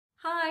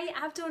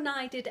Abdul and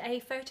I did a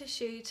photo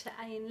shoot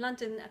in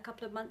London a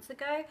couple of months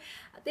ago.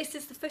 This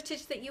is the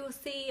footage that you will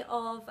see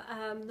of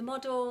the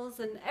models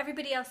and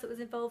everybody else that was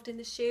involved in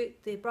the shoot,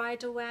 the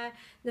bridal wear,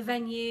 the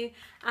venue,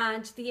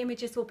 and the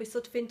images will be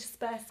sort of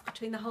interspersed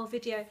between the whole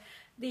video.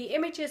 The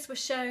images were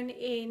shown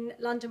in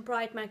London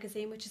Bride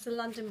magazine, which is a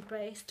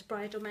London-based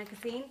bridal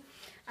magazine,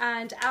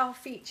 and our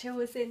feature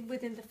was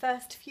within the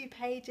first few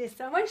pages.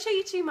 So I won't show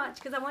you too much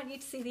because I want you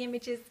to see the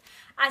images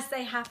as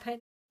they happen.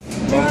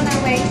 We're on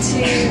our way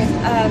to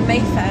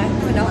Mayfair,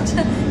 we're not,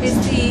 it's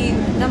the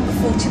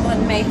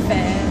No.41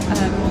 Mayfair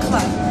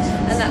club,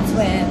 and that's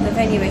where the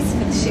venue is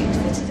for the shoot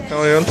for today.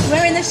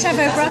 We're in the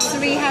Chevaux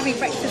Brasserie having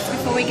breakfast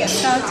before we get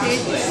started.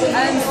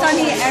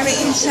 Sunny, Erik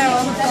and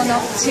Cheryl have gone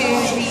off to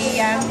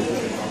the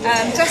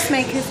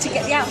dressmakers to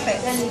get the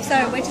outfits,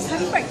 so we're just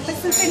having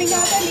breakfast and filling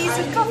our bellies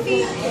with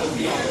coffee.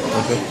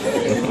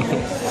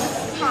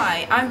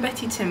 Hi, I'm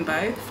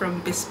Timbo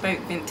from Bespoke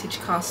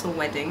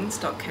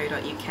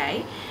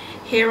VintageCastleWeddings.co.uk.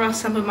 Here are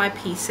some of my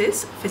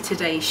pieces for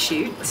today's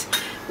shoot.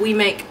 We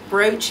make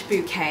brooch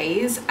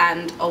bouquets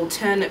and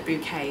alternate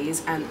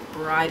bouquets and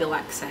bridal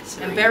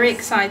accessories. I'm very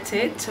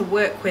excited to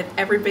work with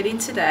everybody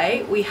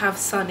today. We have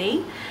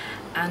Sunny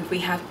and we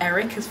have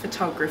Erik as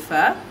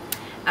photographer,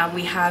 and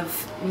we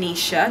have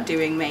Nisha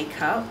doing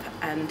makeup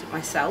and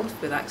myself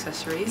with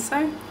accessories,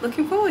 so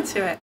looking forward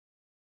to it.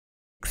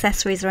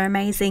 Accessories are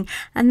amazing,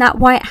 and that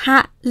white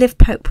hat, Liv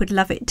Pope would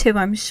love it too,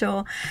 I'm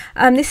sure.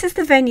 This is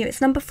the venue, it's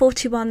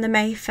No.41 The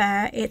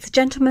Mayfair. It's a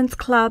gentleman's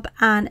club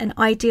and an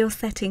ideal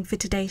setting for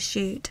today's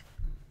shoot.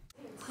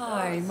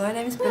 Hi, my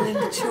name is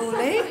Belinda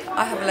Chorley.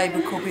 I have a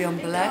label called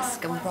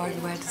Burlesque. I'm a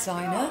bridal wear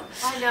designer.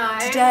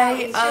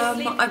 Today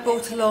I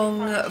brought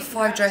along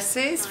 5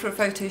 dresses for a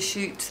photo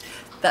shoot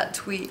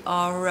that we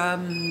are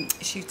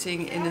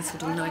shooting in a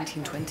sort of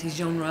 1920s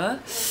genre.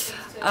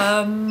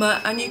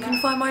 And you can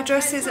find my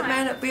dresses at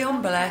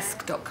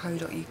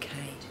men@beyondburlesque.co.uk.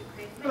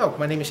 Hello,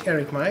 my name is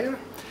Erik Meijer.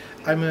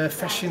 I'm a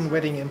fashion,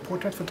 wedding and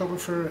portrait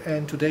photographer,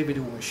 and today we're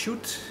doing a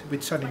shoot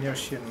with Sunny,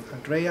 Nisha and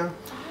Andrea.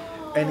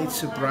 And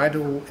it's a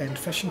bridal and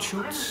fashion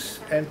shoot,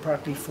 and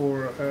partly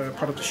for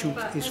part of the shoot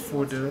is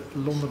for the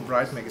London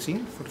Bride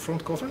magazine, for the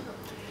front cover.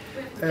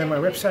 My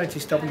website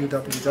is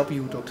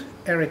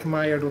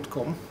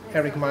www.erikmeijer.com.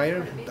 Erik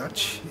Meijer in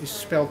Dutch is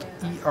spelled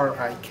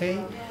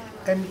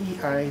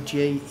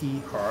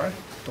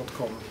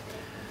ERIKMEIJER.com.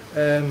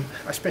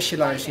 I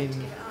specialize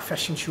in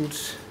fashion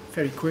shoots,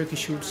 very quirky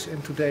shoots,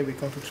 and today we're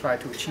going to try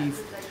to achieve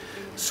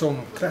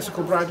some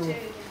classical bridal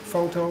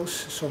photos,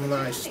 some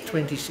nice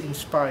 20s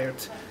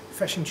inspired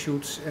fashion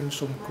shoots, and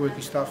some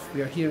quirky stuff.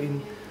 We are here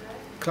in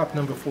club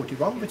number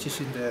 41, which is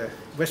in the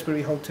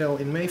Westbury Hotel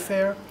in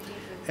Mayfair.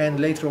 And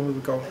later on we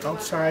will go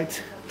outside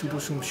to do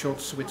some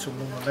shots with some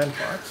London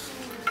landmarks.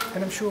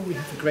 And I'm sure we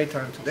have a great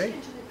time today.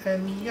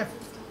 And yeah,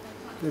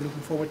 we're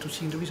looking forward to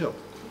seeing the result.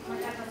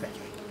 Thank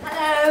you.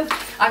 Hello,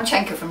 I'm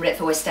Chenca from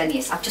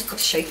RitvaWestenius. I've just got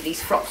to show you these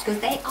frocks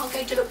because they are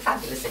going to look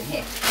fabulous in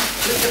here.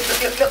 Look, look,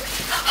 look, look, look.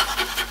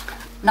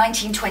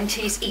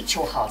 1920s, eat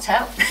your heart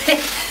out.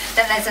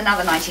 Then there's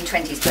another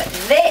 1920s, but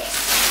this,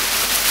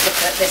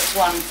 look at this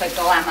one for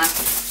glamour.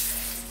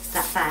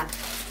 That fab,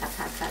 that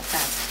fab, fab,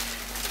 fab.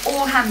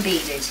 All hand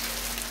beaded.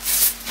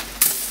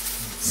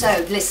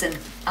 So listen,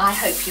 I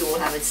hope you all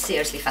have a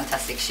seriously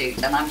fantastic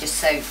shoot, and I'm just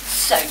so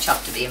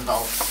chuffed to be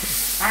involved.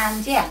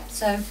 And yeah,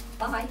 so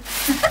bye.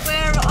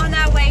 We're on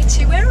our way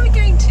to, where are we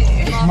going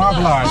to?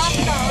 Marble Arch.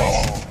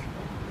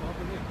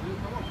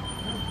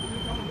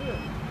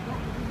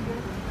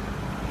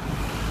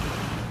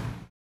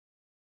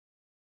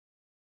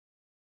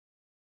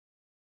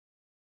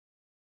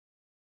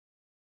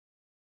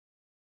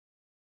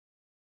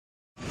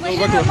 We're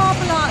here at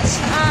Marble Arch.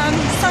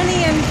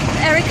 Sunny and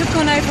Erik have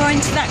gone over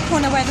into that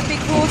corner where the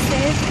big horse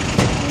is.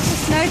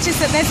 Just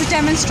noticed that there's a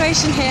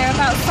demonstration here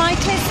about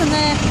cyclists and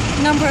the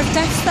number of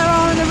deaths there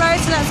are on the road,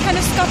 so that's kind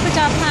of scuppered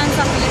our plans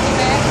up a little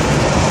bit.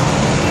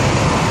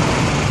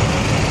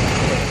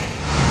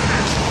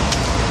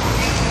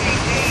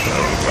 You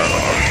like going on the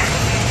camera?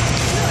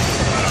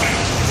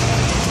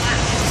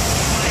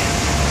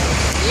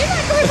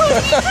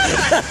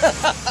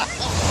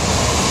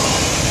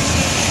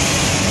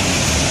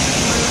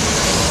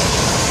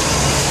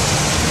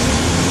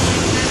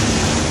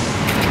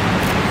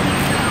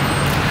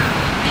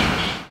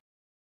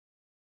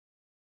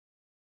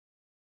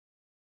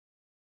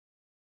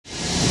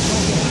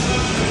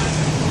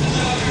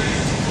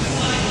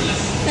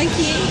 Thank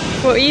you.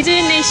 What were you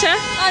doing, Nisha?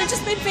 I've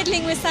just been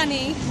fiddling with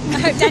Sunny. I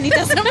hope Danny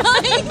doesn't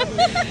mind.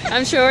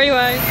 I'm sure he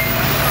won't.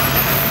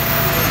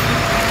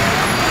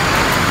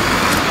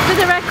 For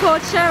the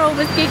record, Cheryl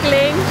was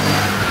giggling.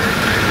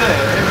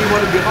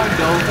 Everyone behind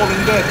her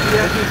falling dead.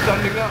 Yeah, she's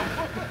standing up.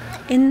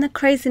 In the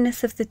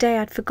craziness of the day,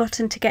 I'd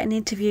forgotten to get an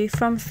interview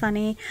from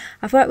Sunny.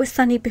 I've worked with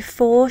Sunny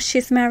before.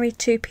 She's married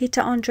to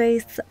Peter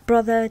Andre's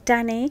brother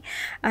Danny,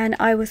 and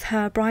I was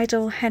her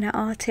bridal henna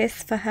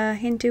artist for her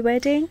Hindu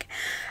wedding.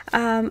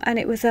 And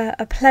it was a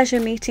pleasure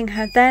meeting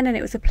her then, and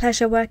it was a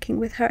pleasure working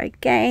with her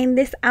again.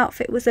 This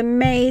outfit was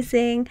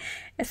amazing.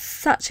 It's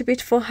such a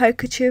beautiful Haute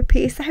Couture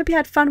piece. I hope you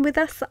had fun with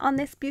us on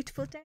this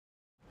beautiful day.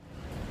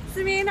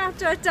 So me and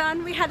Abdul are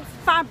done. We had a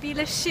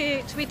fabulous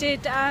shoot. We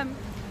did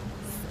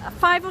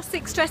 5 or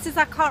 6 dresses,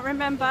 I can't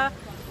remember.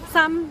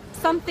 Some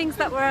things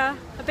that were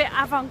a bit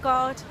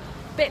avant-garde,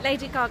 a bit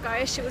Lady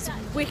Gaga-ish. It was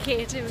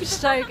wicked, it was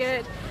so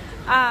good.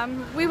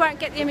 We won't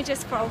get the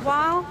images for a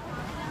while.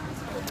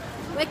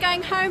 We're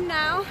going home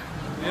now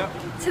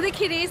to the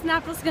kiddies, and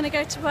Abdul's going to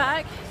go to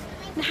work.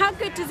 And how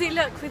good does he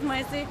look with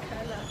my Zuko?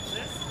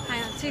 Look.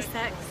 Hang on, 2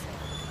 secs.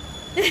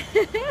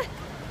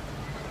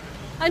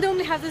 I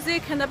normally have the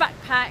Zuko in the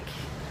backpack.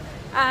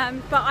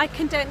 But I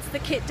condensed the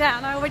kit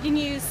down. I already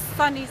knew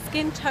Sunny's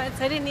skin tone,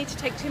 so I didn't need to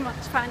take too much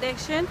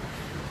foundation.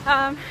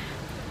 But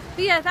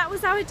yeah, that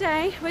was our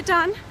day. We're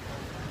done,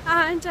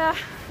 and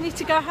need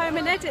to go home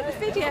and edit the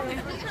video.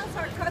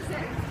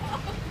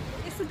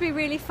 This would be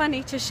really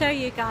funny to show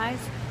you guys,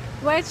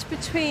 wedged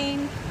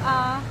between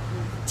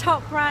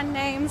top brand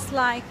names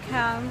like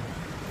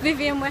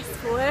Vivienne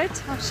Westwood.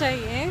 I'll show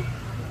you.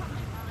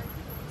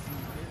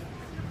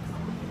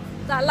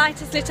 That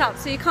light is lit up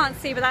so you can't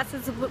see, but that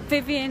says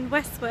Vivienne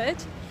Westwood.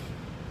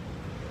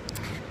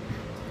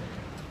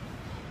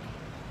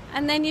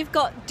 And then you've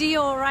got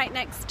Dior right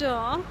next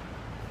door.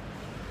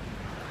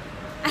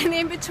 And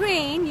in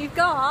between you've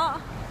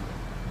got...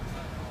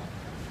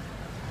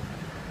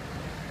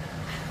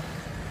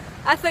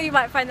 I thought you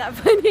might find that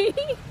funny.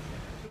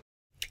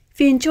 If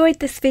you enjoyed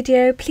this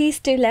video, please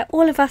do let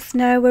all of us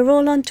know. We're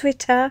all on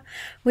Twitter.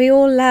 We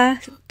all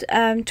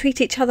tweet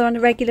each other on a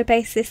regular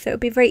basis, so it'll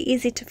be very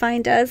easy to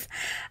find us.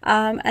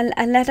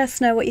 And let us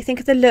know what you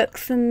think of the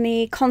looks and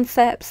the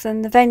concepts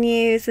and the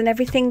venues and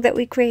everything that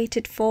we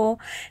created for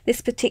this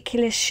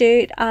particular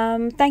shoot.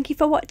 Thank you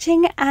for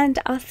watching, and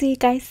I'll see you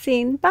guys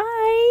soon.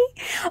 Bye!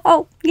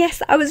 Oh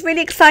yes, I was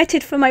really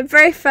excited for my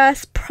very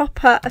first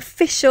proper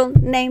official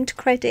named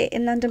credit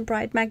in London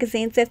Bride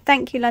magazine, so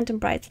thank you London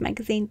Brides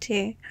magazine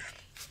too.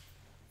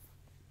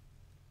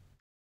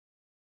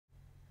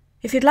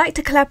 If you'd like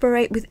to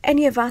collaborate with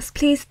any of us,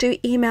 please do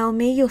email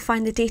me. You'll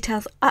find the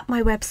details at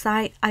my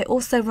website. I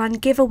also run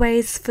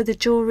giveaways for the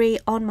jewellery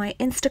on my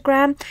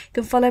Instagram. You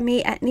can follow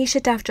me at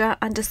Nisha Davdra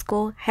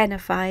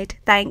 _hennified.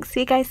 Thanks. See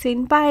you guys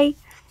soon. Bye.